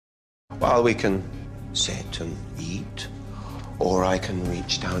While we can sit and eat, or I can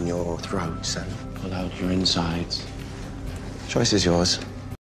reach down your throats and pull out your insides. Choice is yours.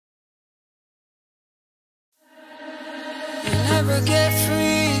 You'll never get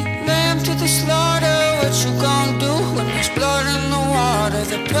free, lamb to the slaughter. What you gon' do when there's blood in the water?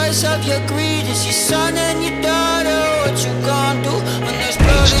 The price of your greed is your son and your daughter. What you gon' do when there's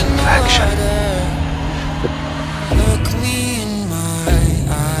blood in the water? Look me in my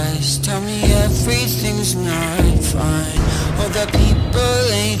eyes, tell me everything's not fine. All the people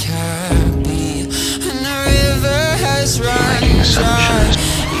ain't happy, and the river has run dry.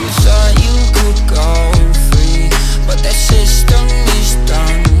 You thought you could go free, but that system is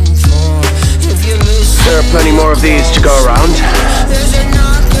done for. If you listen, there are plenty more of these to go around.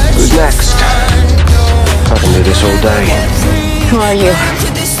 Who's next? I can do this all day. Who are you?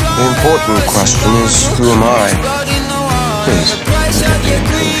 The important question is, who am I? Please, don't get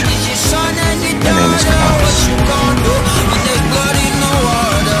the intrusion. My name is Klaus.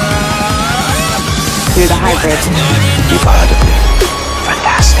 You're the hybrid. You've heard of me.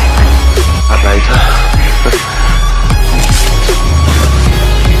 Fantastic. That later.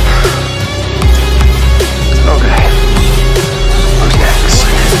 Okay. Who's next?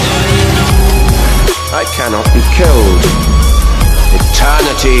 I cannot be killed.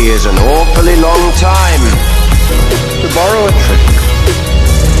 Eternity is an awfully long time. To borrow a trick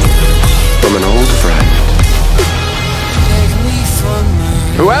from an old friend.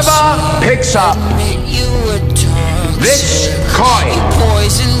 Whoever picks up this coin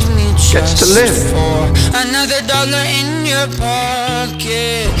gets to live. Another dollar in your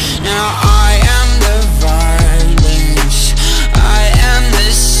pocket. Now I am the violence, I am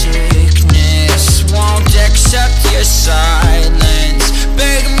the sickness. Won't accept your silence,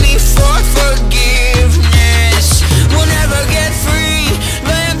 beg me for forgiveness. We'll never get free,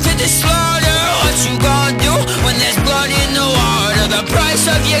 lamb to the slaughter. What you gonna do when there's blood in the water? The price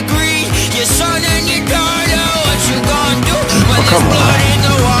of your greed, your son and your daughter. What you gonna do when there's blood in